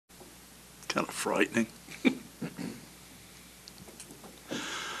kind of frightening. I'd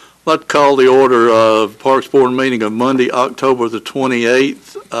like to call the order of Parks Board meeting of Monday, October the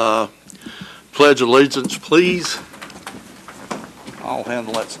 28th. Pledge allegiance, please. I'll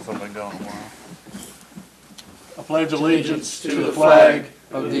handle that since I've been gone a while. I pledge allegiance to the flag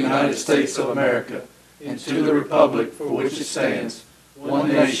of the United States of America and to the republic for which it stands, one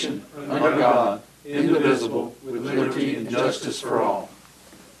nation, under God, indivisible, with liberty and justice for all.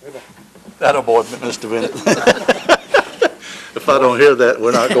 That'll boy, Mr. Bennett. If I don't hear that,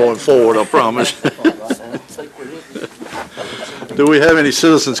 we're not going forward, I promise. Do we have any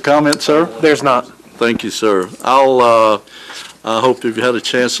citizens' comments, sir? There's not. Thank you, sir. I hope if you had a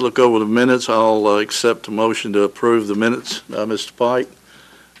chance to look over the minutes, I'll accept a motion to approve the minutes. Mr. Pike,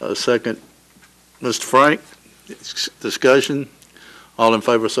 second. Mr. Frank, discussion. All in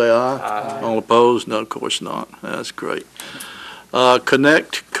favor say aye. Aye. All opposed? No, of course not. That's great.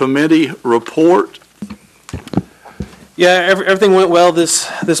 Connect Committee report. Yeah, everything went well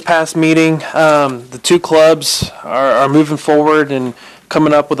this past meeting. The two clubs are moving forward and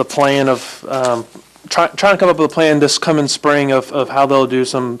coming up with a plan of trying to come up with a plan this coming spring of how they'll do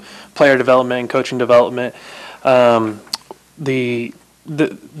some player development and coaching development.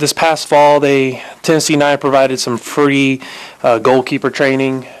 This past fall, Tennessee United provided some free goalkeeper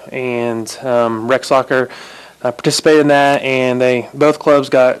training, and rec soccer participated in that, and both clubs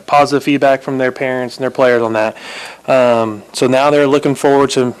got positive feedback from their parents and their players on that. So now they're looking forward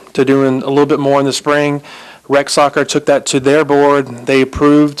to doing a little bit more in the spring. Rec soccer took that to their board. They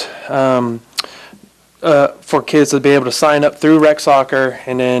approved for kids to be able to sign up through rec soccer,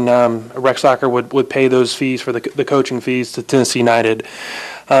 and then rec soccer would pay those fees for the coaching fees to Tennessee United.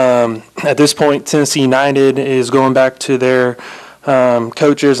 At this point, Tennessee United is going back to their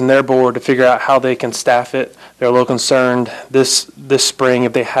coaches and their board to figure out how they can staff it. They're a little concerned this spring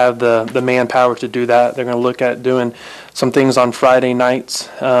if they have the manpower to do that. They're going to look at doing some things on Friday nights,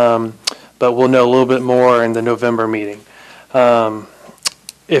 but we'll know a little bit more in the November meeting.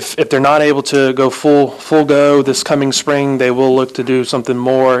 If they're not able to go full go this coming spring, they will look to do something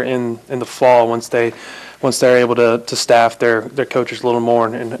more in the fall once they're able to staff their coaches a little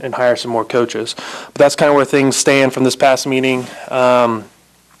more and hire some more coaches. But that's kind of where things stand from this past meeting. We'll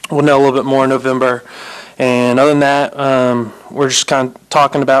know a little bit more in November. And other than that, we're just kind of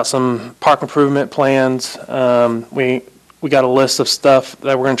talking about some park improvement plans. We got a list of stuff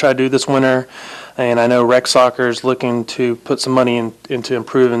that we're going to try to do this winter. And I know rec soccer is looking to put some money into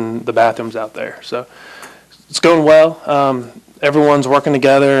improving the bathrooms out there. So it's going well. Everyone's working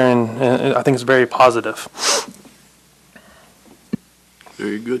together, and I think it's very positive.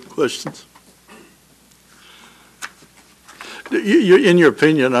 Very good questions. In your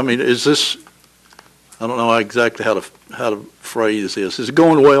opinion, I mean, is this? I don't know exactly how to phrase this. Is it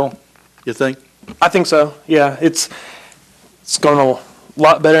going well? You think? I think so. Yeah, it's going a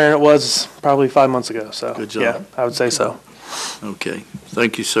lot better than it was probably 5 months ago. So good job. Yeah, I would say so. Okay,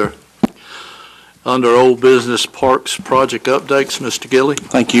 thank you, sir. Under old business parks project updates, Mr. Gilley.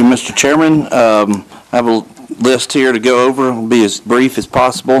 Thank you, Mr. Chairman. I have a list here to go over. It'll be as brief as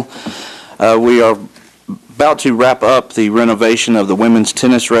possible. We are about to wrap up the renovation of the women's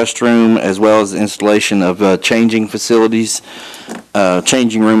tennis restroom, as well as the installation of changing facilities,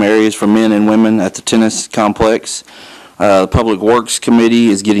 changing room areas for men and women at the tennis complex. The Public Works Committee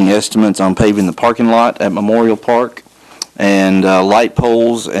is getting estimates on paving the parking lot at Memorial Park, and light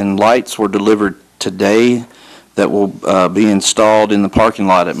poles and lights were delivered today that will be installed in the parking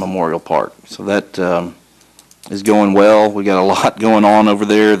lot at Memorial Park. So that is going well. We got a lot going on over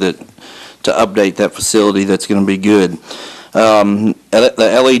there to update that facility. That's going to be good. The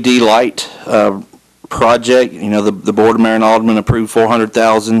LED light project, you know, the Board of Mayor and Aldermen approved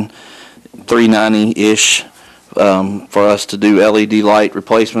 $400,000, $390-ish for us to do LED light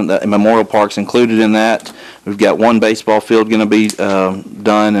replacement. That Memorial Park's included in that. We've got one baseball field going to be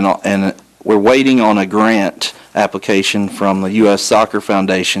done, and we're waiting on a grant application from the U.S. Soccer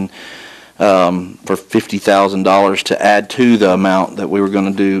Foundation for $50,000 to add to the amount that we were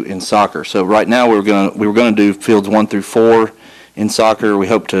going to do in soccer. So right now we were going to do fields 1 through 4 in soccer. We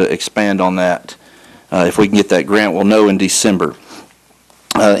hope to expand on that. If we can get that grant, we'll know in December.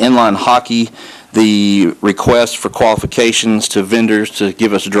 Inline hockey, the request for qualifications to vendors to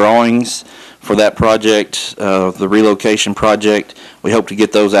give us drawings for that project, the relocation project. We hope to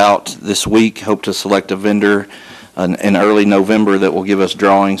get those out this week. Hope to select a vendor in early November that will give us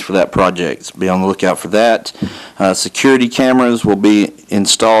drawings for that project. So be on the lookout for that. Security cameras will be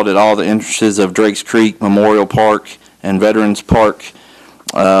installed at all the entrances of Drakes Creek, Memorial Park, and Veterans Park.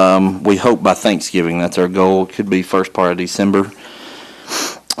 We hope by Thanksgiving. That's our goal. Could be first part of December.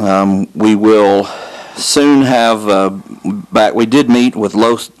 We will soon have back. We did meet with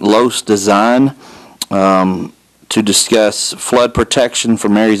Los Design to discuss flood protection for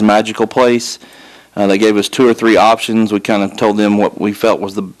Mary's Magical Place. They gave us 2 or 3 options. We kind of told them what we felt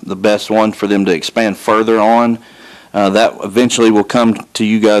was the best one for them to expand further on. That eventually will come to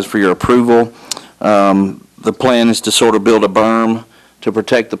you guys for your approval. The plan is to sort of build a berm to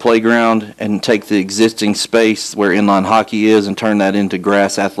protect the playground and take the existing space where inline hockey is and turn that into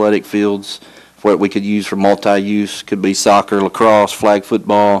grass athletic fields for what we could use for multi-use. Could be soccer, lacrosse, flag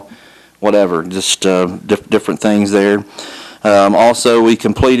football, whatever, just different things there. Also, we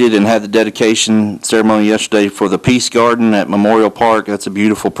completed and had the dedication ceremony yesterday for the Peace Garden at Memorial Park. That's a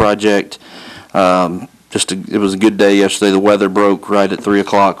beautiful project. It was a good day yesterday. The weather broke right at 3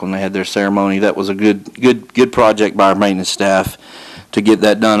 o'clock when they had their ceremony. That was a good project by our maintenance staff to get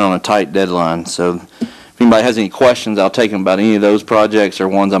that done on a tight deadline. So if anybody has any questions, I'll take them about any of those projects or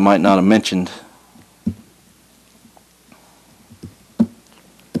ones I might not have mentioned.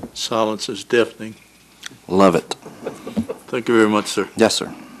 Silence is deafening. Love it. Thank you very much, sir. Yes,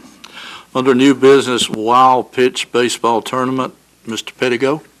 sir. Under new business, Wild Pitch Baseball Tournament, Mr.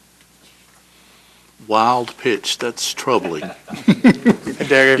 Pettigo. Wild pitch, that's troubling. Hey,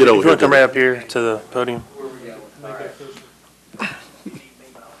 Derek, if you want to come right up here to the podium.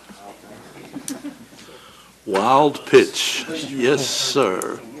 Wild pitch, yes,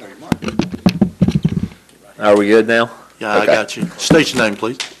 sir. Are we good now? Yeah, I Okay. got you. State your name,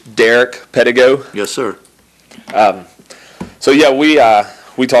 please. Derek Pettigo. Yes, sir. So yeah,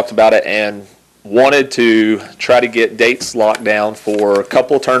 we talked about it and wanted to try to get dates locked down for a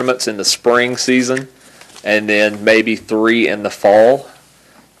couple tournaments in the spring season and then maybe 3 in the fall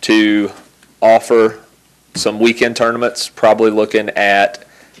to offer some weekend tournaments, probably looking at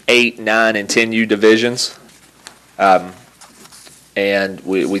 8, 9, and 10U divisions. And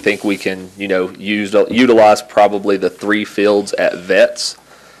we think we can, utilize probably the 3 fields at Vets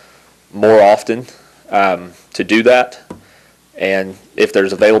more often to do that. And if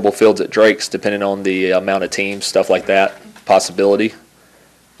there's available fields at Drake's, depending on the amount of teams, stuff like that, possibility.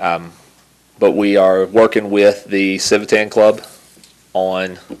 But we are working with the Civitan Club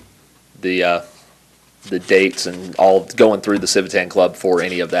on the dates and all going through the Civitan Club for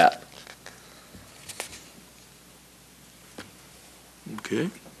any of that. Okay.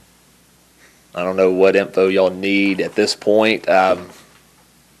 I don't know what info y'all need at this point.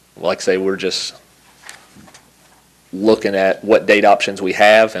 Like I say, we're just looking at what date options we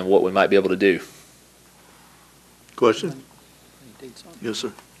have and what we might be able to do. Question? Yes,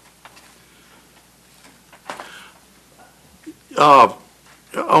 sir.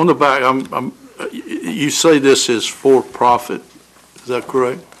 On the back, you say this is for profit, is that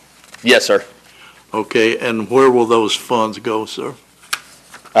correct? Yes, sir. Okay, and where will those funds go, sir?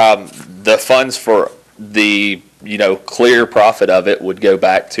 The funds for the, clear profit of it would go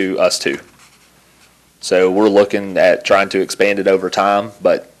back to us too. So we're looking at trying to expand it over time,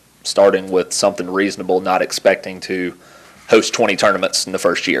 but starting with something reasonable, not expecting to host 20 tournaments in the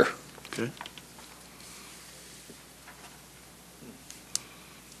first year. Okay.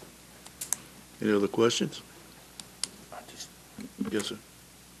 Any other questions? Yes, sir.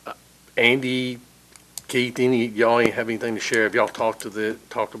 Andy, Keith, y'all ain't have anything to share? Have y'all talked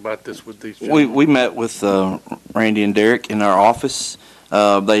about this with these We gentlemen? met with Randy and Derek in our office.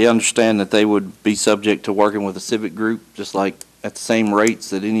 They understand that they would be subject to working with a civic group, just like at the same rates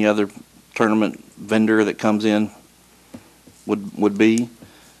that any other tournament vendor that comes in would be.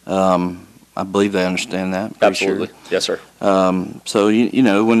 I believe they understand that. Pretty Absolutely. Sure. Yes, sir. So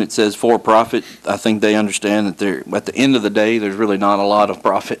when it says for profit, I think they understand that at the end of the day, there's really not a lot of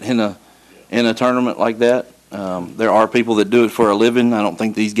profit in a tournament like that. There are people that do it for a living. I don't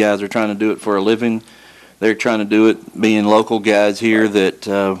think these guys are trying to do it for a living. They're trying to do it being local guys here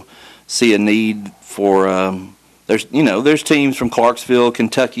that see a need for. There's teams from Clarksville,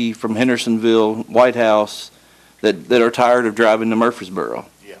 Kentucky, from Hendersonville, White House, that are tired of driving to Murfreesboro.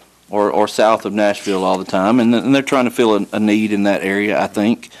 Or south of Nashville all the time, and they're trying to fill a need in that area, I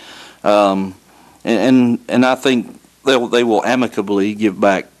think, and I think they will amicably give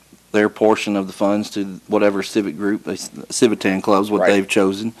back their portion of the funds to whatever civic group, Civitan clubs, what Right. they've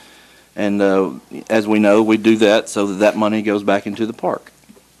chosen, and as we know, we do that so that money goes back into the park.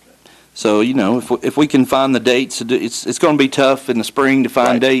 So if we can find the dates, to do, it's going to be tough in the spring to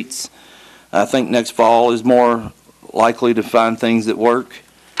find Right. dates. I think next fall is more likely to find things that work.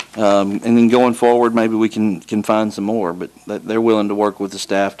 And then going forward, maybe we can find some more, but they're willing to work with the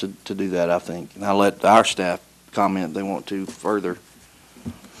staff to do that, I think. And I'll let our staff comment if they want to further.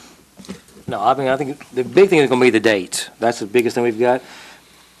 No, I think the big thing is going to be the dates. That's the biggest thing we've got.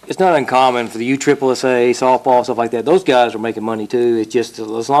 it's not uncommon for the USSSA, softball, stuff like that. Those guys are making money too. It's just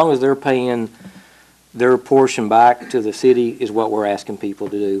as long as they're paying their portion back to the city is what we're asking people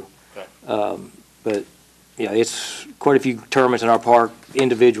to do. But yeah, it's quite a few tournaments in our park.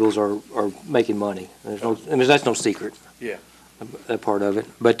 Individuals are making money. That's no secret. Yeah. That part of it.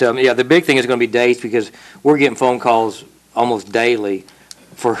 But yeah, the big thing is going to be dates because we're getting phone calls almost daily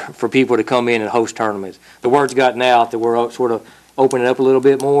for people to come in and host tournaments. The word's gotten out that we're sort of opening up a little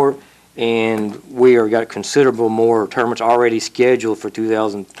bit more, and we are got considerable more tournaments already scheduled for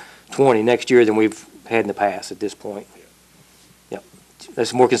 2020 next year than we've had in the past at this point. Yep.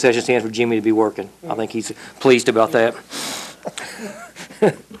 There's more concession stands for Jimmy to be working. I think he's pleased about that.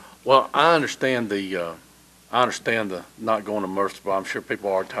 Well, I understand the not going to Murfreesboro. I'm sure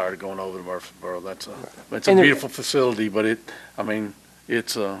people are tired of going over to Murfreesboro. It's a beautiful facility, but it's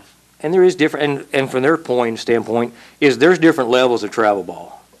And there is different, and from their standpoint, is there's different levels of travel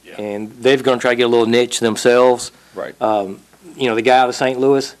ball. Yeah. And they're going to try to get a little niche themselves. Right. You know, the guy out of St.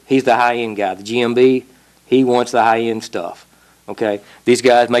 Louis, he's the high-end guy. The GMB, he wants the high-end stuff, okay? These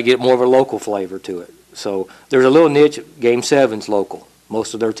guys may get more of a local flavor to it. So there's a little niche. Game 7's local.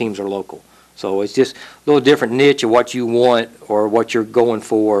 Most of their teams are local. So it's just a little different niche of what you want or what you're going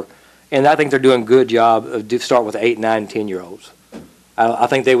for. And I think they're doing a good job of start with 8, 9, 10-year-olds. I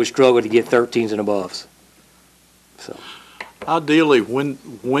think they would struggle to get 13s and above. So. Ideally,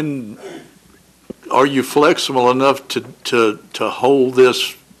 when are you flexible enough to hold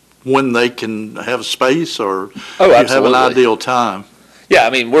this when they can have space, or Oh, you have absolutely. an ideal time? Yeah, I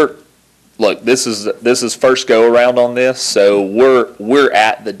mean, look, this is first go around on this, so we're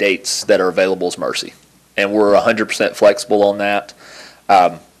at the dates that are available as Mercy, and we're 100% flexible on that.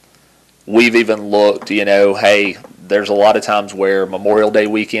 We've even looked, hey, there's a lot of times where Memorial Day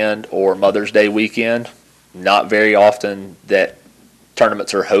weekend or Mother's Day weekend, not very often that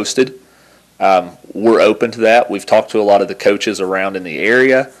tournaments are hosted. We're open to that. We've talked to a lot of the coaches around in the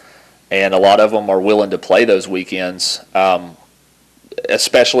area, and a lot of them are willing to play those weekends.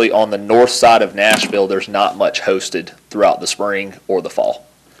 Especially on the north side of Nashville, there's not much hosted throughout the spring or the fall.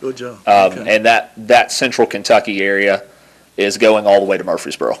 Good job. Okay. And that central Kentucky area is going all the way to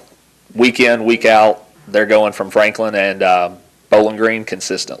Murfreesboro. Week in, week out, they're going from Franklin and Bowling Green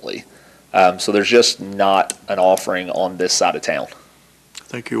consistently. So there's just not an offering on this side of town. I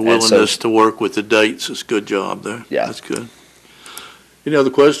think your willingness to work with the dates is a good job there. Yeah. That's good. Any other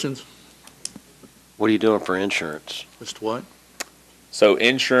questions? What are you doing for insurance? Mr. White? So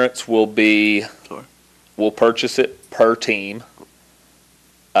insurance will be, Sorry. we'll purchase it per team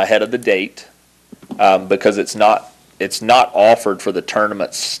ahead of the date because it's not offered for the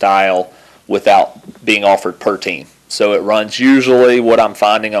tournament style without being offered per team. So it runs usually, what I'm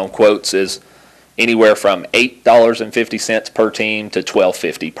finding on quotes is anywhere from $8.50 per team to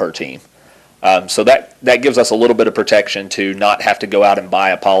 $12.50 per team. So that gives us a little bit of protection to not have to go out and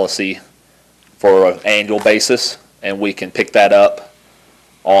buy a policy for an annual basis, and we can pick that up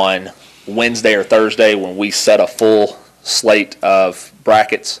on Wednesday or Thursday when we set a full slate of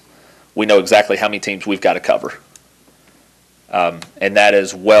brackets. We know exactly how many teams we've got to cover. And that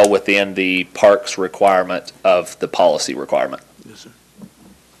is well within the park's requirement of the policy requirement. Yes, sir.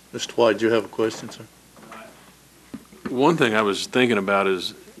 Mr. White, do you have a question, sir? One thing I was thinking about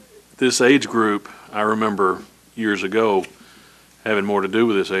is this age group. I remember years ago having more to do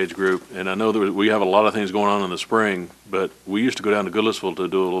with this age group, and I know that we have a lot of things going on in the spring, but we used to go down to Goodlettsville to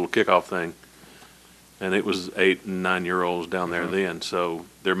do a little kickoff thing, and it was 8 and 9-year-olds down there then. So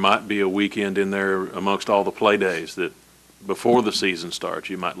there might be a weekend in there amongst all the play days that before the season starts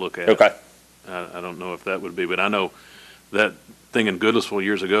you might look at. Okay. I don't know if that would be, but I know that thing in Goodlettsville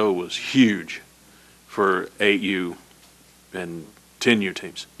years ago was huge for 8U and 10U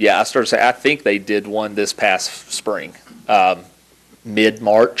teams. Yeah, I think they did one this past spring,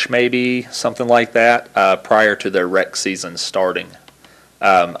 mid-March maybe, something like that, prior to their rec season starting.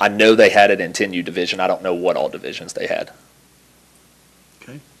 I know they had it in 10U division. I don't know what all divisions they had.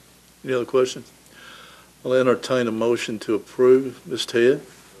 Okay. Any other questions? I'll entertain a motion to approve. Ms. Ted?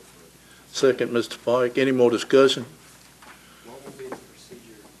 Second, Mr. Pike. Any more discussion? What will be the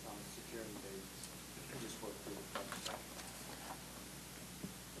procedure on securing dates? Just what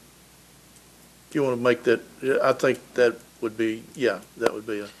Do you want to make that, I think that would be, that would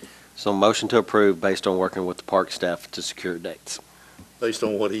be So motion to approve based on working with the park staff to secure dates. based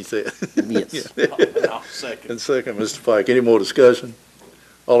on what he said. Yes. second. And second, Mr. Pike. Any more discussion?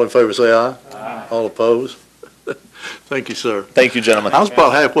 All in favor say aye. Aye. All opposed? Thank you, sir. Thank you, gentlemen. I was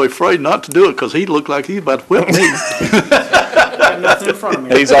about halfway afraid not to do it because he looked like he was about to whip me. Nothing in front of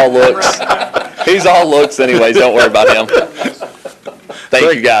me. He's all looks anyways. Don't worry about him.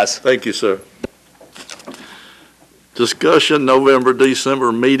 Thank you, guys. Thank you, sir. Discussion November,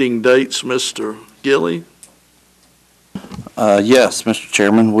 December meeting dates, Mr. Gilly. Yes, Mr.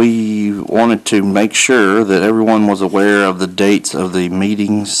 Chairman, we wanted to make sure that everyone was aware of the dates of the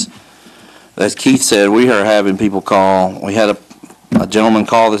meetings. As Keith said, we are having people call. We had a gentleman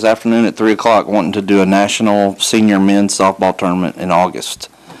call this afternoon at 3 o'clock wanting to do a national senior men's softball tournament in August.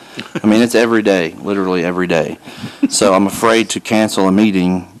 I mean, it's every day, literally every day. So I'm afraid to cancel a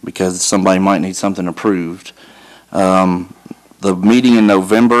meeting because somebody might need something approved. The meeting in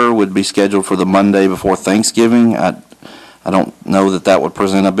November would be scheduled for the Monday before Thanksgiving. I don't know that that would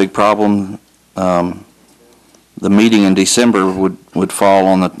present a big problem. The meeting in December would fall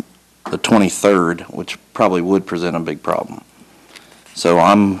on the 23rd, which probably would present a big problem. So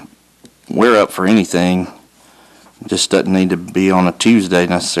we're up for anything. Just doesn't need to be on a Tuesday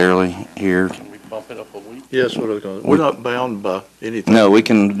necessarily here. Can we bump it up a week? Yes, we're not bound by anything. No, we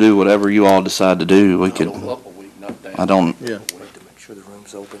can do whatever you all decide to do. We could, Up a week, not down. I don't, Yeah. To make sure the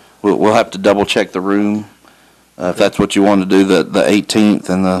room's open. we'll have to double check the room. If that's what you want to do, the 18th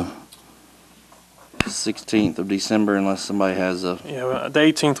and the 16th of December, unless somebody has a, Yeah, the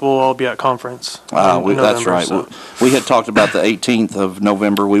 18th will all be at conference. in that's November, right. so- We had talked about the 18th of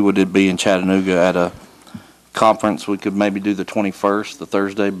November. We would be in Chattanooga at a conference. We could maybe do the 21st, the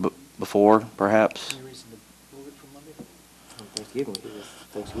Thursday before, perhaps. Any reason to move it from Monday?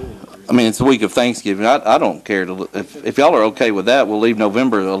 Thanksgiving. I mean, it's the week of Thanksgiving. I don't care to, if y'all are okay with that, we'll leave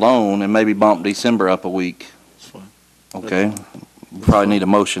November alone and maybe bump December up a week. That's fine. Okay? Probably need a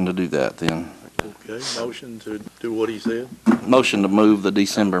motion to do that then. Okay, motion to do what he said. Motion to move the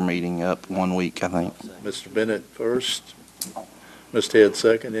December meeting up 1 week, I think. Mr. Bennett first, Mr. Head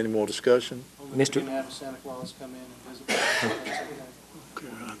second. Any more discussion? Only Mr. if you can have Santa Claus come in and visit.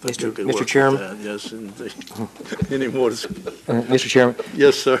 I think you could Mr. work with Chairman? that. Yes, indeed. Any more discussion? Mr. Chairman,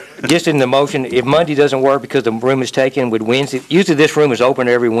 Yes, sir. just in the motion, if Monday doesn't work because the room is taken, would Wednesday, usually this room is open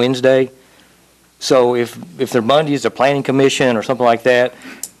every Wednesday. So if their Monday is a planning commission or something like that,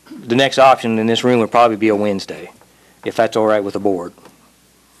 the next option in this room would probably be a Wednesday, if that's all right with the board.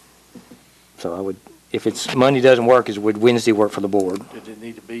 So I would, if it's, Monday doesn't work, would Wednesday work for the board? Did it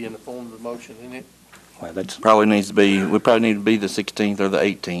need to be in the form of the motion in it? Well, that's, Probably needs to be, we probably need to be the 16th or the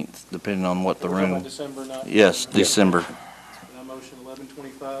 18th, depending on what the We're talking about room. December, not. Yes, December. And I motion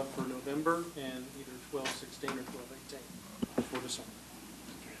 11/25 for November and either 12/16 or 12/18 for December.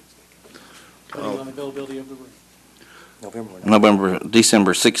 Depending on the availability of the room.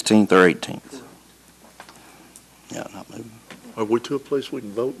 December 16th or 18th. Yeah, not moving. Are we to a place we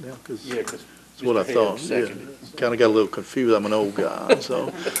can vote now? Because Yeah, because that's what I thought. Yeah. Kind of got a little confused. I'm an old guy,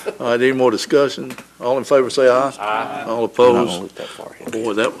 so. All right, any more discussion? All in favor, say aye. Aye. All I'm not gonna opposed? look that far ahead.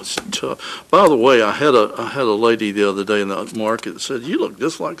 Boy, that was tough. By the way, I had a lady the other day in the market that said, "You look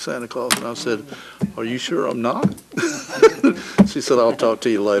just like Santa Claus." And I said, "Are you sure I'm not?" She said, "I'll talk to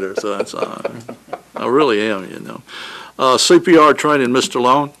you later." So that's all right. I really am, you know. CPR training, Mr.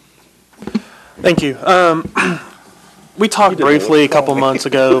 Long. Thank you. We talked briefly a couple months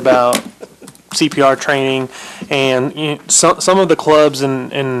ago about CPR training, and some of the clubs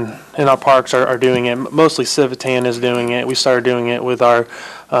in our parks are doing it. Mostly Civitan is doing it. We started doing it with our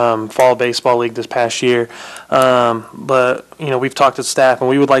fall baseball league this past year. But we've talked to staff, and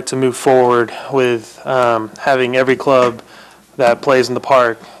we would like to move forward with having every club that plays in the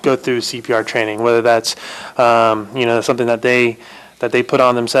park go through CPR training, whether that's something that they put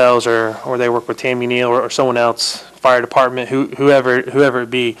on themselves, or they work with Tammy Neal or someone else, fire department, whoever it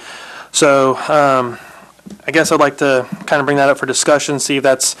be. So I guess I'd like to kind of bring that up for discussion, see if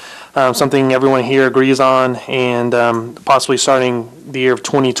that's something everyone here agrees on, and possibly starting the year of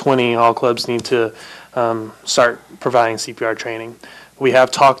 2020, all clubs need to start providing CPR training. We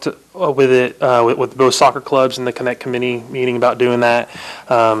have talked with both soccer clubs and the Connect Committee meeting about doing that.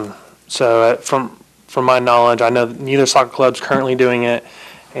 So from my knowledge, I know that neither soccer club's currently doing it,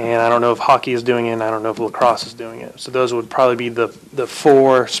 and I don't know if hockey is doing it, and I don't know if lacrosse is doing it. So those would probably be the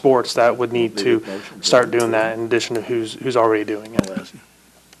four sports that would need to start doing that, in addition to who's already doing it.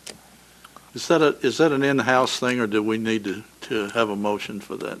 Is that an in-house thing, or do we need to have a motion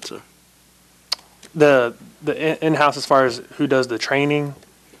for that, sir? The in-house, as far as who does the training,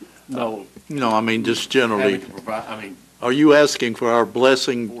 No. No, I mean, just generally. Having to provide, Are you asking for our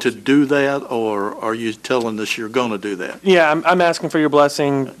blessing to do that, or are you telling us you're going to do that? yeah, I'm asking for your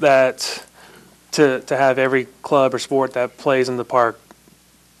blessing that to have every club or sport that plays in the park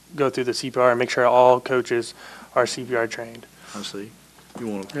go through the CPR and make sure all coaches are CPR trained. I see. You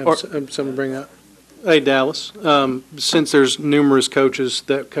want to? Have something to bring up? Hey, Dallas, since there's numerous coaches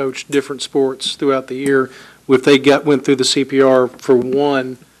that coach different sports throughout the year, if they went through the CPR for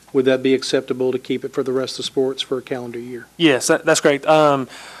one, would that be acceptable to keep it for the rest of the sports for a calendar year? Yes, that's correct.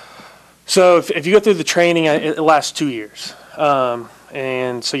 So if you go through the training, it lasts 2 years.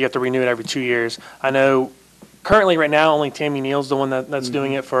 And so you have to renew it every 2 years. I know currently right now only Tammy Neal's the one that's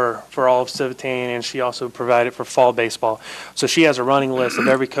doing it for all of Civitan, and she also provided for fall baseball. So she has a running list of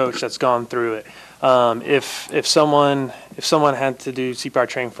every coach that's gone through it. If someone had to do CPR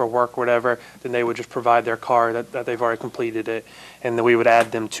training for work or whatever, then they would just provide their card that they've already completed it, and then we would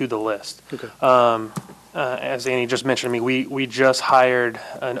add them to the list. Okay. As Annie just mentioned to me, we just hired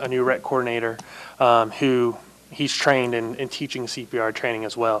a new rec coordinator who he's trained in teaching CPR training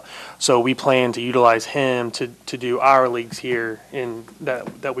as well. So we plan to utilize him to do our leagues here in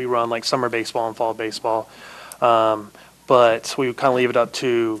that we run, like summer baseball and fall baseball. But we would kind of leave it up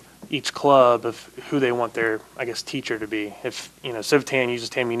to each club of who they want their, I guess, teacher to be. If, Civitan uses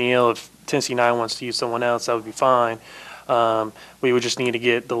Tammy Neal, if Tennessee 9 wants to use someone else, that would be fine. We would just need to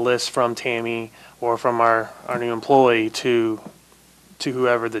get the list from Tammy or from our new employee to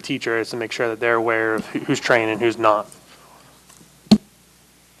whoever the teacher is to make sure that they're aware of who's trained and who's not.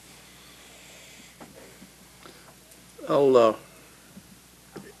 I'll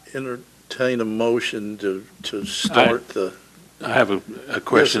entertain a motion to start the. I have a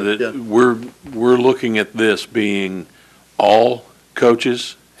question Yes, that yeah. we're looking at this being all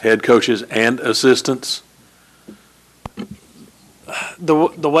coaches, head coaches, and assistants.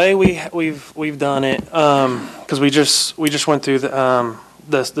 The way we've done it, because we just went through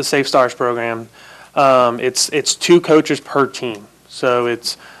the Safe Stars program. It's 2 coaches per team, so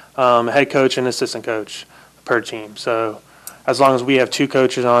it's a head coach and assistant coach per team. So as long as we have 2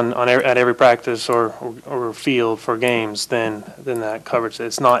 coaches at every practice or field for games, then that covers it.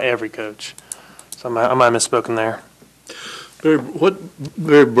 It's not every coach. So I might have misspoken there.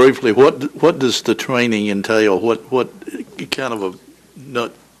 Very briefly, what does the training entail? What kind of a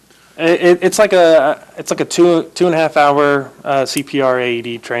nut? It's like a 2.5 hour CPR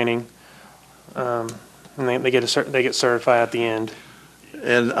AED training, and they get certified at the end.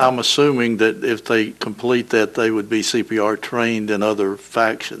 And I'm assuming that if they complete that, they would be CPR trained in other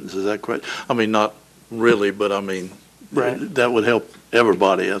factions. Is that correct? I mean, not really, but I mean, Right. that would help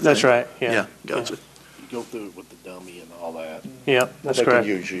everybody, I think. That's right. Yeah. Yeah, gotcha. Go through it with the dummy and all that. Yeah, that's They could correct.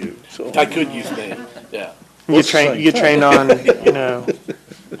 use you, so. I could use them, yeah. You get trained on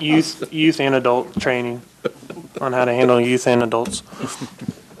youth and adult training on how to handle youth and adults.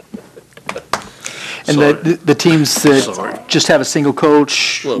 And the teams Sorry. that just have a single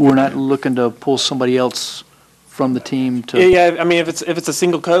coach, Look. we're not looking to pull somebody else from the team to. Yeah. I mean, if it's a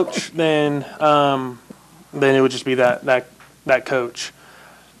single coach, then it would just be that coach.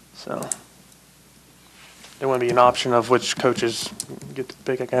 So there wouldn't be an option of which coaches get to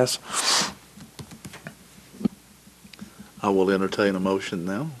pick, I guess. I will entertain a motion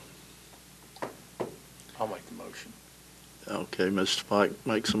now. I'll make the motion. Okay, Mr. Pike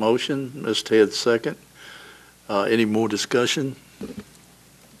makes a motion, Ms. Ted second. Any more discussion?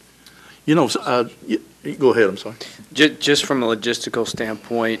 Go ahead, I'm sorry. Just from a logistical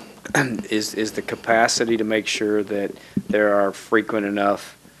standpoint, is the capacity to make sure that there are frequent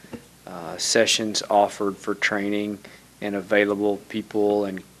enough sessions offered for training and available people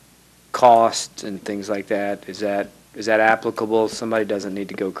and costs and things like that? Is that applicable? Somebody doesn't need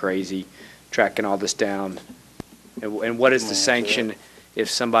to go crazy tracking all this down. And what is the sanction if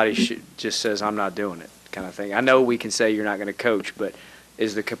somebody just says, I'm not doing it, kind of thing? I know we can say you're not going to coach, but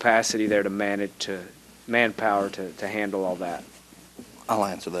is the capacity there to manpower to handle all that? I'll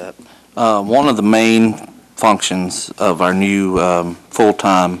answer that. One of the main functions of our new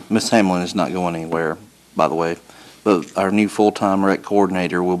full-time, Miss Hamlin is not going anywhere, by the way, but our new full-time rec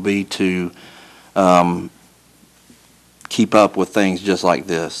coordinator will be to keep up with things just like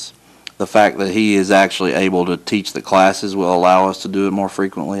this. The fact that he is actually able to teach the classes will allow us to do it more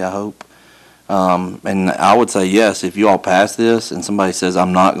frequently, I hope. And I would say, yes, if you all pass this and somebody says,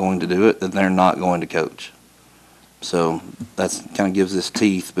 I'm not going to do it, then they're not going to coach. So that's kind of gives this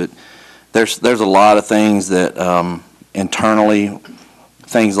teeth. But there's a lot of things that internally,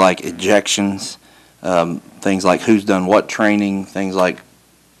 things like ejections, things like who's done what training, things like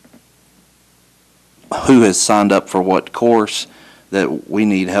who has signed up for what course that we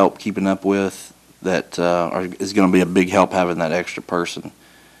need help keeping up with, that is going to be a big help having that extra person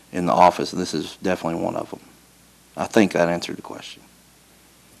in the office. This is definitely one of them. I think that answered the question.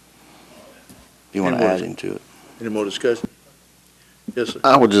 If you want to add into it. Any more discussion? Yes, sir.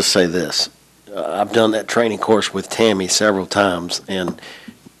 I would just say this. I've done that training course with Tammy several times and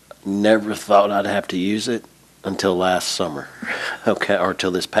never thought I'd have to use it until last summer, okay, or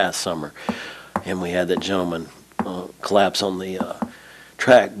until this past summer. and we had that gentleman collapse on the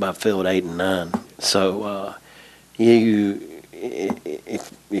track by field 8 and 9. So if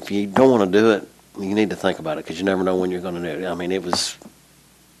you don't want to do it, you need to think about it because you never know when you're going to do it. I mean, it was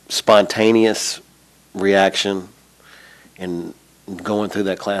spontaneous reaction, and going through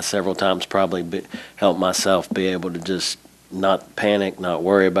that class several times probably helped myself be able to just not panic, not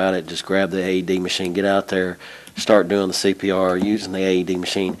worry about it, just grab the AED machine, get out there, start doing the CPR, using the AED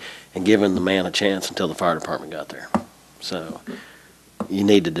machine, and giving the man a chance until the fire department got there. So you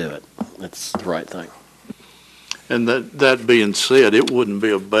need to do it. It's the right thing. And that being said, it wouldn't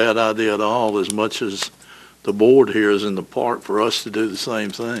be a bad idea at all, as much as the board here is in the park, for us to do the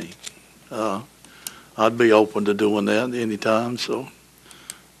same thing. I'd be open to doing that anytime, so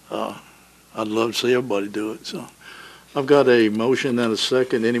I'd love to see everybody do it. So I've got a motion and a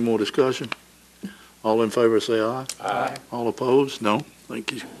second. Any more discussion? All in favor say aye. Aye. All opposed? No.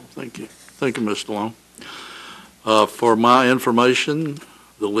 Thank you. Thank you. Thank you, Mr. Long. For my information,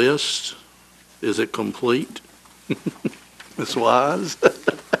 the list, is it complete? Ms. Wise?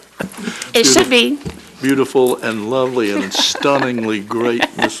 It should be. Beautiful and lovely and stunningly great,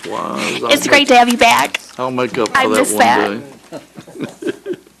 Ms. Wise. It's great to have you back. I'll make up I for miss that one day.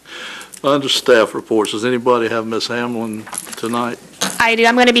 Under staff reports, does anybody have Ms. Hamlin tonight? I do.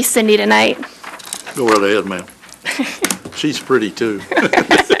 I'm going to be Cindy tonight. Go right ahead, ma'am. She's pretty, too.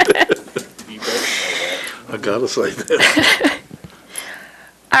 I gotta say that.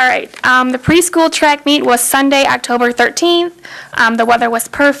 All right. The preschool track meet was Sunday, October 13th. The weather was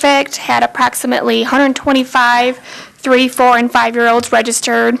perfect. Had approximately 125 3, 4, and 5-year-olds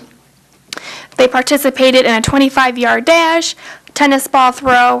registered. They participated in a 25-yard dash, tennis ball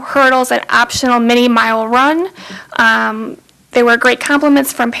throw, hurdles, and optional mini-mile run. There were great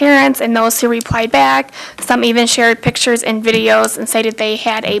compliments from parents and those who replied back. Some even shared pictures and videos and stated they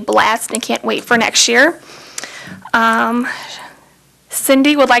had a blast and can't wait for next year.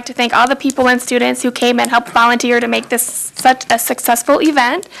 Cindy would like to thank all the people and students who came and helped volunteer to make this such a successful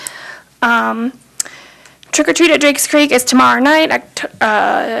event. Trick or Treat at Drakes Creek is tomorrow night,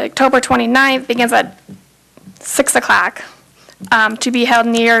 October 29th, begins at 6 o'clock, to be held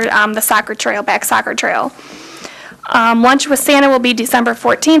near the soccer trail, back soccer trail. Lunch with Santa will be December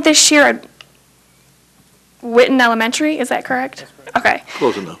 14th this year at Witten Elementary, is that correct? Okay.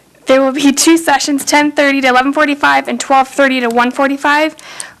 Close enough. There will be 2 sessions, 10:30 to 11:45 and 12:30 to 1:45.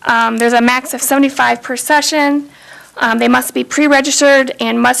 There's a max of 75 per session. They must be pre-registered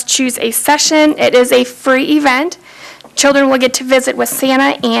and must choose a session. It is a free event. Children will get to visit with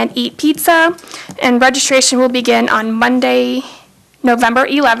Santa and eat pizza, and registration will begin on Monday, November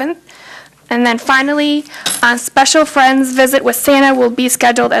 11th. And then finally, Special Friends Visit with Santa will be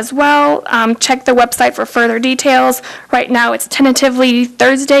scheduled as well. Check the website for further details. Right now, it's tentatively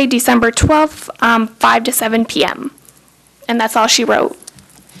Thursday, December 12th, 5 to 7 p.m. And that's all she wrote.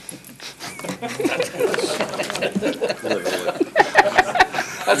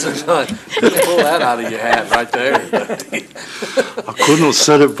 That's a ton. Pull that out of your hat right there. I couldn't have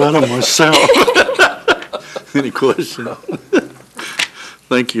said it better myself. Any questions?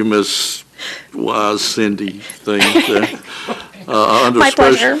 Thank you, Ms. Wise, Cindy. My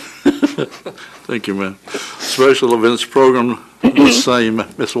pleasure. Thank you, ma'am. Special events program, the same,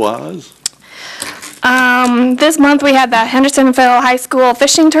 Ms. Wise. This month we had the Hendersonville High School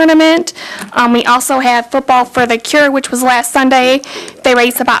fishing tournament. We also had Football for the Cure, which was last Sunday. They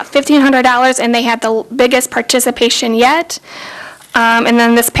raised about $1,500 and they had the biggest participation yet. And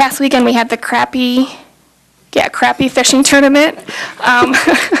then this past weekend we had the crappie fishing tournament.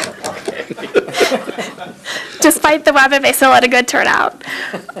 Despite the weather, they still had a good turnout.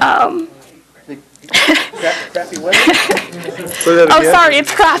 Crappy weather? Oh, sorry,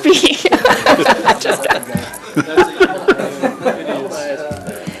 it's crappie.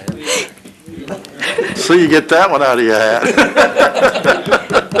 So you get that one out of your hat.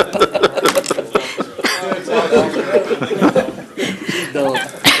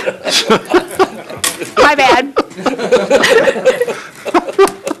 My bad.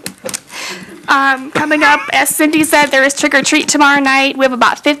 Coming up, as Cindy said, there is Trick or Treat tomorrow night. We have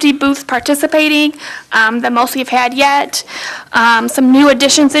about 50 booths participating, the most we've had yet. Some new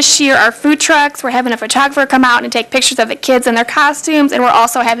additions this year are food trucks. We're having a photographer come out and take pictures of the kids in their costumes, and we're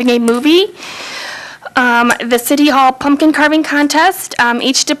also having a movie. The City Hall Pumpkin Carving Contest.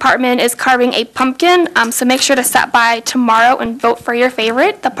 Each department is carving a pumpkin, so make sure to stop by tomorrow and vote for your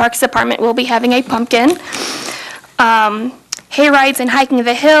favorite. The Parks Department will be having a pumpkin. Hay rides and hiking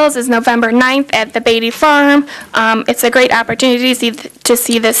the hills is November 9th at the Beatty Farm. It's a great opportunity to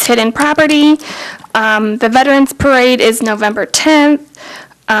see this hidden property. The Veterans Parade is November 10th.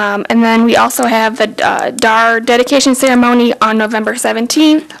 And then we also have the DAR dedication ceremony on November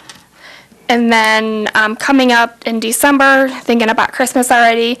 17th. And then coming up in December, thinking about Christmas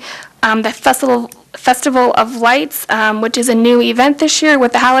already, the Festival of Lights, which is a new event this year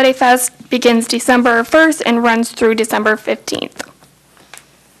with the Holiday Fest, begins December 1st and runs through December 15th.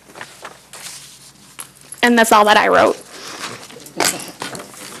 And that's all that I wrote.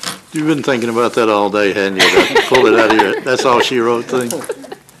 You've been thinking about that all day, hadn't you? Pull it out of your, that's all she wrote thing?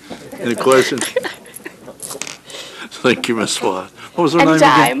 Any questions? Thank you, Ms. Watt. What was her name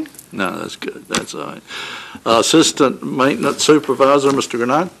again? Anytime. No, that's good, that's all right. Assistant Maintenance Supervisor, Mr.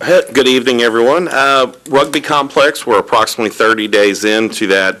 Grenade? Good evening, everyone. Rugby Complex, we're approximately 30 days into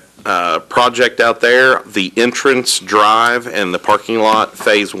that project out there. The entrance drive and the parking lot,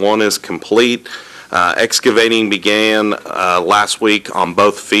 Phase 1 is complete. Excavating began last week on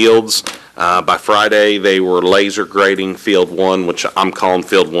both fields. By Friday, they were laser grading Field 1, which I'm calling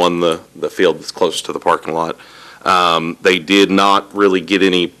Field 1 the field that's closest to the parking lot. They did not really get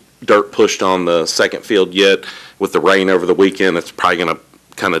any dirt pushed on the second field yet. With the rain over the weekend, it's probably going to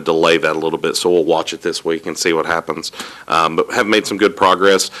kind of delay that a little bit, so we'll watch it this week and see what happens. But have made some good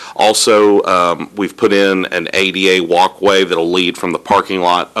progress. Also, we've put in an ADA walkway that'll lead from the parking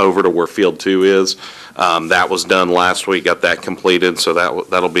lot over to where Field 2 is. That was done last week, got that completed, so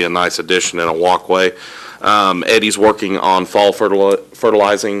that'll be a nice addition and a walkway. Eddie's working on fall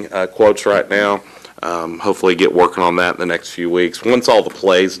fertilizing quotes right now. Hopefully get working on that in the next few weeks. Once all the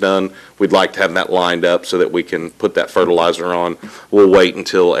play's done, we'd like to have that lined up so that we can put that fertilizer on. We'll wait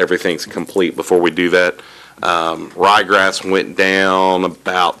until everything's complete before we do that. Ryegrass went down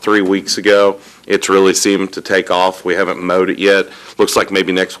about 3 weeks ago. It's really seemed to take off. We haven't mowed it yet. Looks like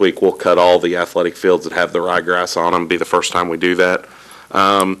maybe next week we'll cut all the athletic fields that have the ryegrass on them. It'll be the first time we do that.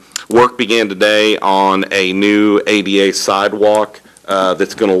 Work began today on a new ADA sidewalk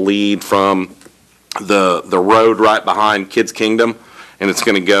that's going to lead from the road right behind Kids Kingdom, and it's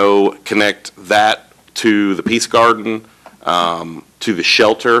going to go connect that to the Peace Garden, to the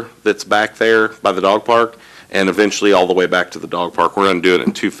shelter that's back there by the dog park, and eventually all the way back to the dog park. We're going to do it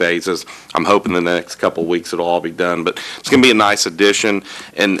in 2 phases. I'm hoping in the next couple of weeks it'll all be done, but it's going to be a nice addition.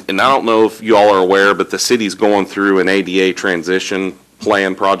 And I don't know if you all are aware, but the city's going through an ADA transition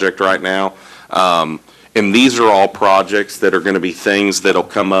plan project right now. And these are all projects that are going to be things that'll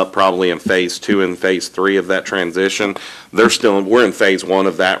come up probably in Phase 2 and Phase 3 of that transition. We're in Phase 1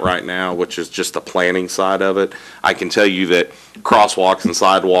 of that right now, which is just the planning side of it. I can tell you that crosswalks and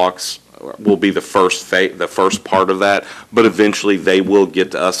sidewalks will be the first part of that, but eventually they will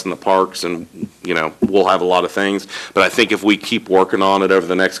get to us in the parks, and we'll have a lot of things. But I think if we keep working on it over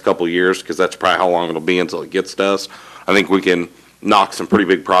the next couple of years, because that's probably how long it'll be until it gets to us, I think we can knock some pretty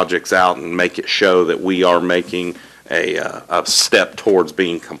big projects out and make it show that we are making a step towards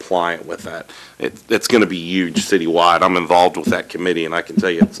being compliant with that. It's going to be huge citywide. I'm involved with that committee, and I can tell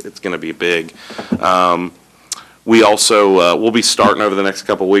you it's going to be big. We also we'll be starting over the next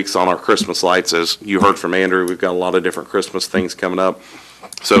couple of weeks on our Christmas lights. As you heard from Andrew, we've got a lot of different Christmas things coming up.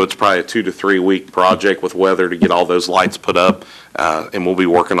 So it's probably a 2 to 3 week project with weather to get all those lights put up, and we'll be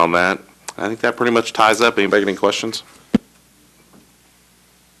working on that. I think that pretty much ties up. Anybody got any questions?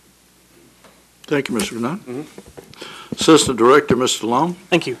 Thank you, Mr. Grenade. Assistant Director, Mr. Long.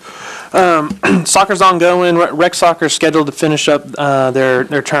 Thank you. Soccer's ongoing. Rec soccer is scheduled to finish up their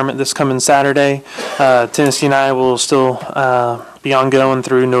tournament this coming Saturday. Tennessee and I will still be ongoing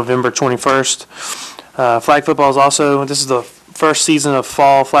through November 21st. Flag football is also, this is the first season of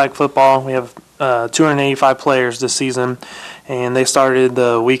fall flag football. We have 285 players this season, and they started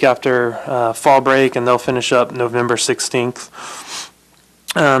the week after fall break, and they'll finish up November 16th.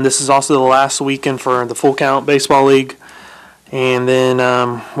 This is also the last weekend for the Full Count Baseball League. And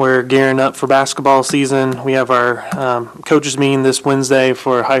then we're gearing up for basketball season. We have our coaches meeting this Wednesday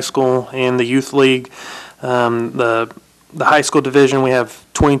for high school and the youth league. The high school division, we have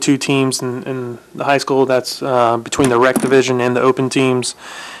 22 teams in the high school. That's between the rec division and the open teams.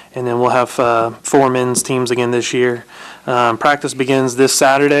 And then we'll have 4 men's teams again this year. Practice begins this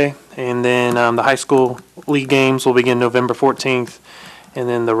Saturday, and then the high school league games will begin November 14th. And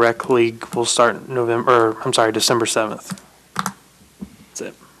then the rec league will start December 7th. That's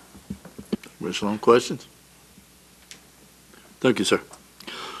it. Mr. Long, questions? Thank you, sir.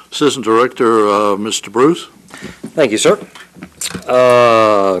 Assistant Director, Mr. Bruce. Thank you, sir.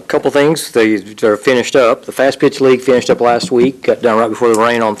 A couple things. They're finished up. The Fast Pitch League finished up last week, got done right before the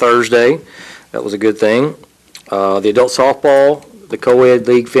rain on Thursday. That was a good thing. The Adult Softball, the Co-Ed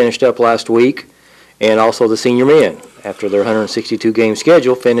League finished up last week, and also the Senior Men, after their 162-game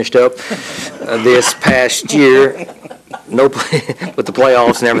schedule, finished up this past year. no, with the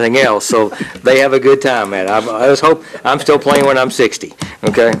playoffs and everything else, so they have a good time at it. I just hope, I'm still playing when I'm 60,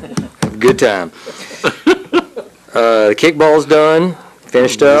 okay? Good time. The kickball's done,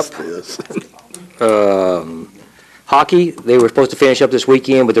 finished up. Hockey, they were supposed to finish up this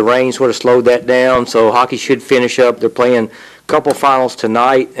weekend, but the rain sort of slowed that down, so hockey should finish up. They're playing a couple finals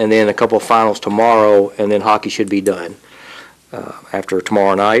tonight and then a couple finals tomorrow, and then hockey should be done after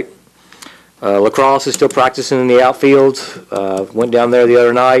tomorrow night. Lacrosse is still practicing in the outfield. Went down there the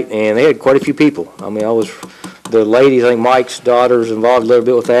other night, and they had quite a few people. I mean, the ladies, I think Mike's daughter's involved a little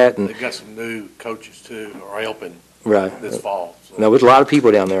bit with that. And They've got some new coaches too, who are helping this fall. So. There was a lot of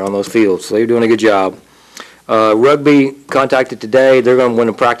people down there on those fields, so they're doing a good job. Rugby contacted today. They're going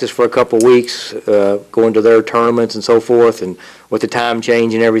to practice for a couple weeks, going to their tournaments and so forth, and with the time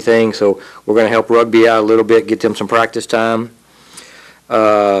change and everything. So we're going to help rugby out a little bit, get them some practice time.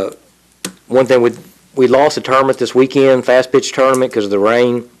 One thing, we lost a tournament this weekend, fast pitch tournament, because of the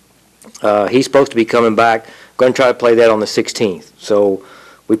rain. He's supposed to be coming back. Going to try to play that on the 16th. So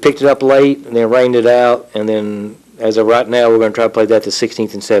we picked it up late and then rained it out, and then as of right now, we're going to try to play that the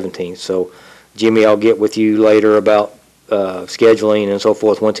 16th and 17th. So Jimmy, I'll get with you later about scheduling and so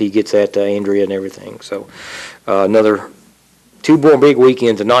forth once he gets that to Andrea and everything. So another two more big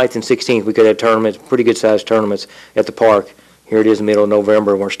weekends, the 9th and 16th, we could have tournaments, pretty good sized tournaments at the park. Here it is in the middle of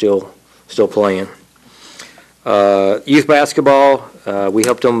November, and we're still playing. Youth basketball, we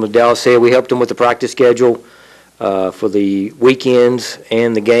helped them, as Dallas said, we helped them with the practice schedule for the weekends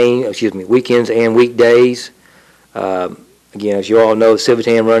and weekends and weekdays. Again, as you all know,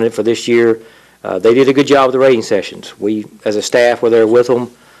 Civitan running it for this year. They did a good job with the rating sessions. We, as a staff, were there with them,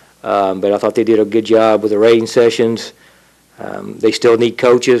 but I thought they did a good job with the rating sessions. They still need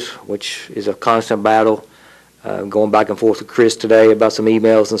coaches, which is a constant battle. Going back and forth with Chris today about some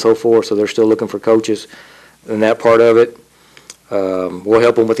emails and so forth, so they're still looking for coaches in that part of it. We'll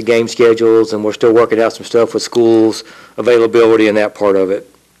help them with the game schedules, and we're still working out some stuff with schools, availability in that part of it.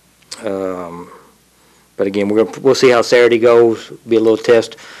 But again, we'll see how Saturday goes, be a little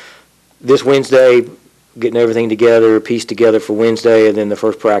test. This Wednesday, getting everything together, pieced together for Wednesday, and then the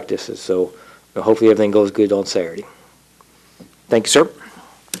first practices. So hopefully everything goes good on Saturday. Thank you, sir.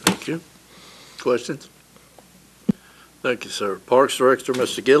 Thank you. Questions? Thank you, sir. Parks Director,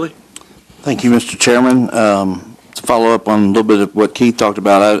 Mr. Gilly. Thank you, Mr. Chairman. To follow up on a little bit of what Keith talked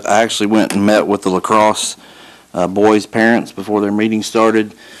about, I actually went and met with the lacrosse boys' parents before their meeting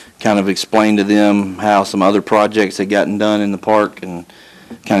started, kind of explained to them how some other projects had gotten done in the park, and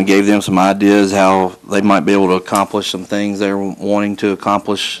kind of gave them some ideas how they might be able to accomplish some things they're wanting to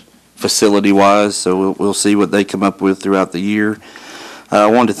accomplish facility-wise. So we'll see what they come up with throughout the year. I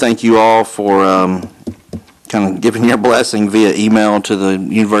wanted to thank you all for kind of giving your blessing via email to the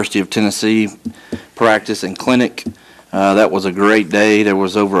University of Tennessee practice and clinic. That was a great day. There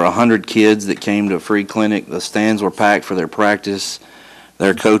was over 100 kids that came to a free clinic. The stands were packed for their practice.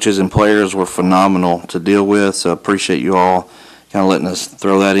 Their coaches and players were phenomenal to deal with, so I appreciate you all kind of letting us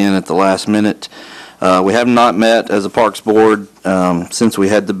throw that in at the last minute. We have not met as a Parks Board since we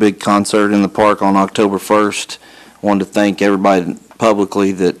had the big concert in the park on October 1st. Wanted to thank everybody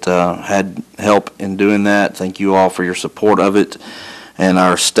publicly that had help in doing that. Thank you all for your support of it, and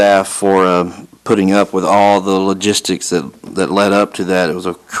our staff for putting up with all the logistics that led up to that. It was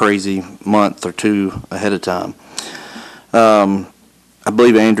a crazy month or two ahead of time. I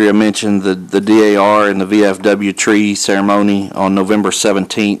believe Andrea mentioned the DAR and the VFW tree ceremony on November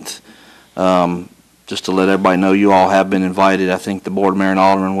 17th. Just to let everybody know, you all have been invited. I think the Board of Mayor and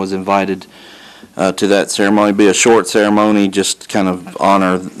Alderman was invited to that ceremony. It'll be a short ceremony, just to kind of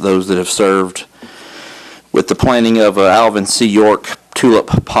honor those that have served with the planting of Alvin C. York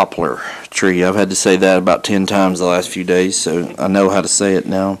tulip poplar tree. I've had to say that about 10 times the last few days, so I know how to say it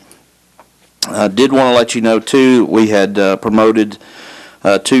now. I did want to let you know, too, we had promoted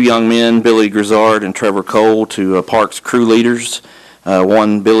two young men, Billy Grizzard and Trevor Cole, to Parks crew leaders.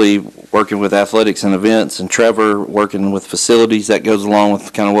 One, Billy, working with athletics and events, and Trevor working with facilities. That goes along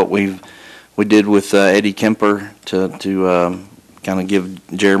with kind of what we did with Eddie Kemper to kind of give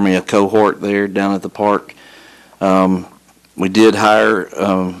Jeremy a cohort there down at the park. We did hire,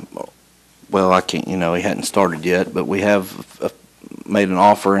 well, I can't, he hadn't started yet, but we have made an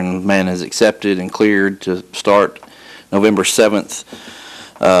offer, and man has accepted and cleared to start November 7th.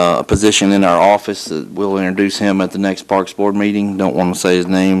 A position in our office that we'll introduce him at the next Parks Board meeting. Don't want to say his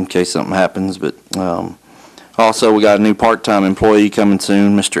name in case something happens, but also we got a new part-time employee coming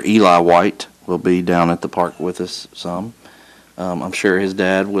soon. Mr. Eli White will be down at the park with us some. I'm sure his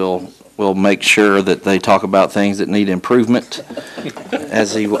dad will make sure that they talk about things that need improvement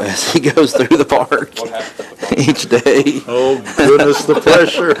as he goes through the park. each day. Oh, goodness, the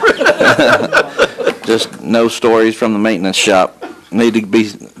pressure. Just no stories from the maintenance shop. Need to be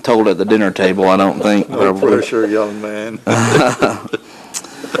told at the dinner table, I don't think. No probably. pressure, young man.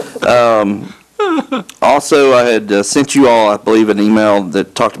 Also, I had sent you all, I believe, an email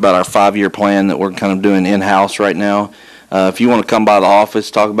that talked about our 5-year plan that we're kind of doing in-house right now. If you want to come by the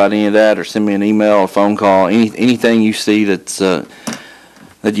office, talk about any of that, or send me an email or phone call, anything you see that's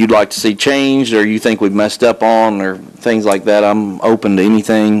that you'd like to see changed, or you think we've messed up on, or things like that, I'm open to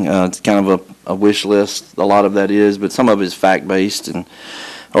anything. It's kind of a wish list. A lot of that is, but some of it is fact-based,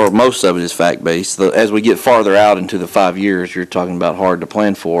 or most of it is fact-based. As we get farther out into the 5 years, you're talking about hard to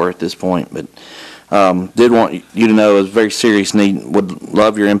plan for at this point, but did want you to know it was very serious need. Would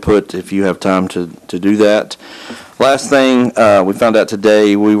love your input if you have time to do that. Last thing, we found out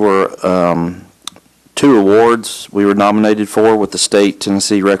today we were 2 awards we were nominated for with the State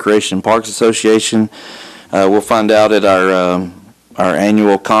Tennessee Recreation and Parks Association. We'll find out at our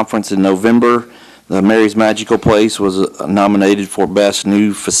annual conference in November. The Mary's Magical Place was nominated for Best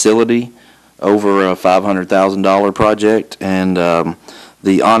New Facility over a $500,000 project, and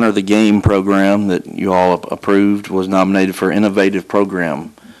the Honor the Game program that you all approved was nominated for Innovative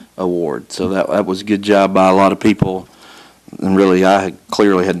Program Award. So that was a good job by a lot of people, and really I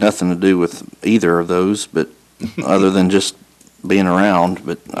clearly had nothing to do with either of those, but other than just being around.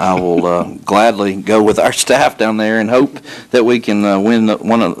 But I will gladly go with our staff down there and hope that we can win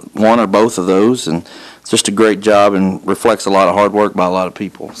one or both of those. And it's just a great job and reflects a lot of hard work by a lot of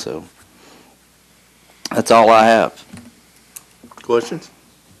people. So that's all I have. Questions?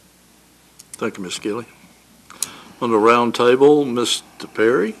 Thank you, Ms. Gilly. On the round table, Mr.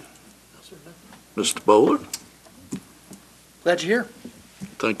 Perry, Mr. Bowler. Glad you're here.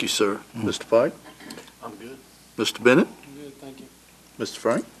 Thank you, sir. Mr. Pike? I'm good. Mr. Bennett? I'm good, thank you. Mr.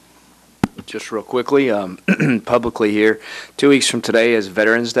 Frank? Just real quickly, publicly here, 2 weeks from today is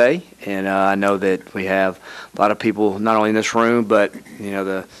Veterans Day, and I know that we have a lot of people, not only in this room, but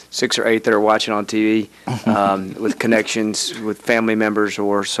the 6 or 8 that are watching on TV, with connections with family members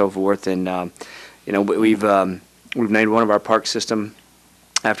or so forth. And we've named one of our park system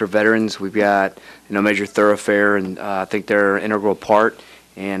after veterans. We've got major thoroughfare, and I think they're an integral part.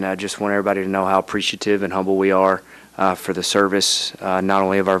 And I just want everybody to know how appreciative and humble we are for the service, not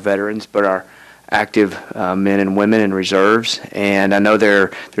only of our veterans, but our active men and women in reserves. And I know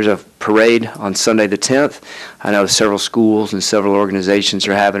there's a parade on Sunday the 10th. I know several schools and several organizations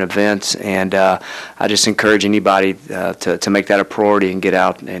are having events, and I just encourage anybody to make that a priority and get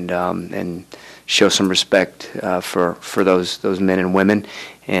out and show some respect for those men and women,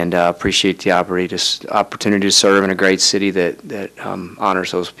 and appreciate the opportunity to serve in a great city that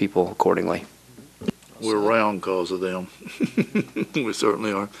honors those people accordingly. We're around because of them. We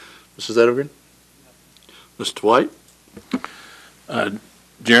certainly are. Mrs. Evergreen? Mr. White?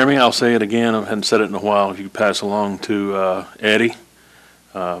 Jeremy, I'll say it again. I hadn't said it in a while. If you could pass along to Eddie,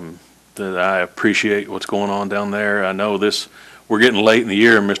 that I appreciate what's going on down there. I know we're getting late in the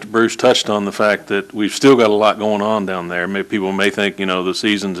year, and Mr. Bruce touched on the fact that we've still got a lot going on down there. People may think, the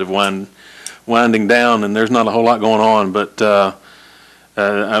seasons of winding down, and there's not a whole lot going on, but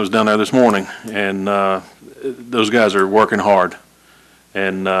I was down there this morning, and those guys are working hard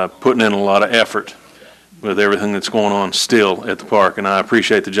and putting in a lot of effort with everything that's going on still at the park, and I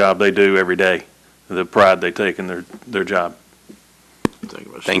appreciate the job they do every day, the pride they take in their job.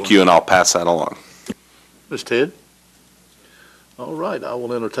 Thank you, and I'll pass that along. Ms. Ted? All right, I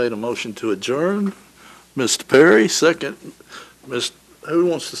will entertain a motion to adjourn. Mr. Perry, second. Who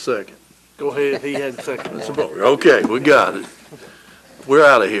wants the second? Go ahead, he had the second. Mr. Bowler. Okay, we got it. We're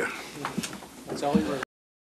out of here. That's all he wrote.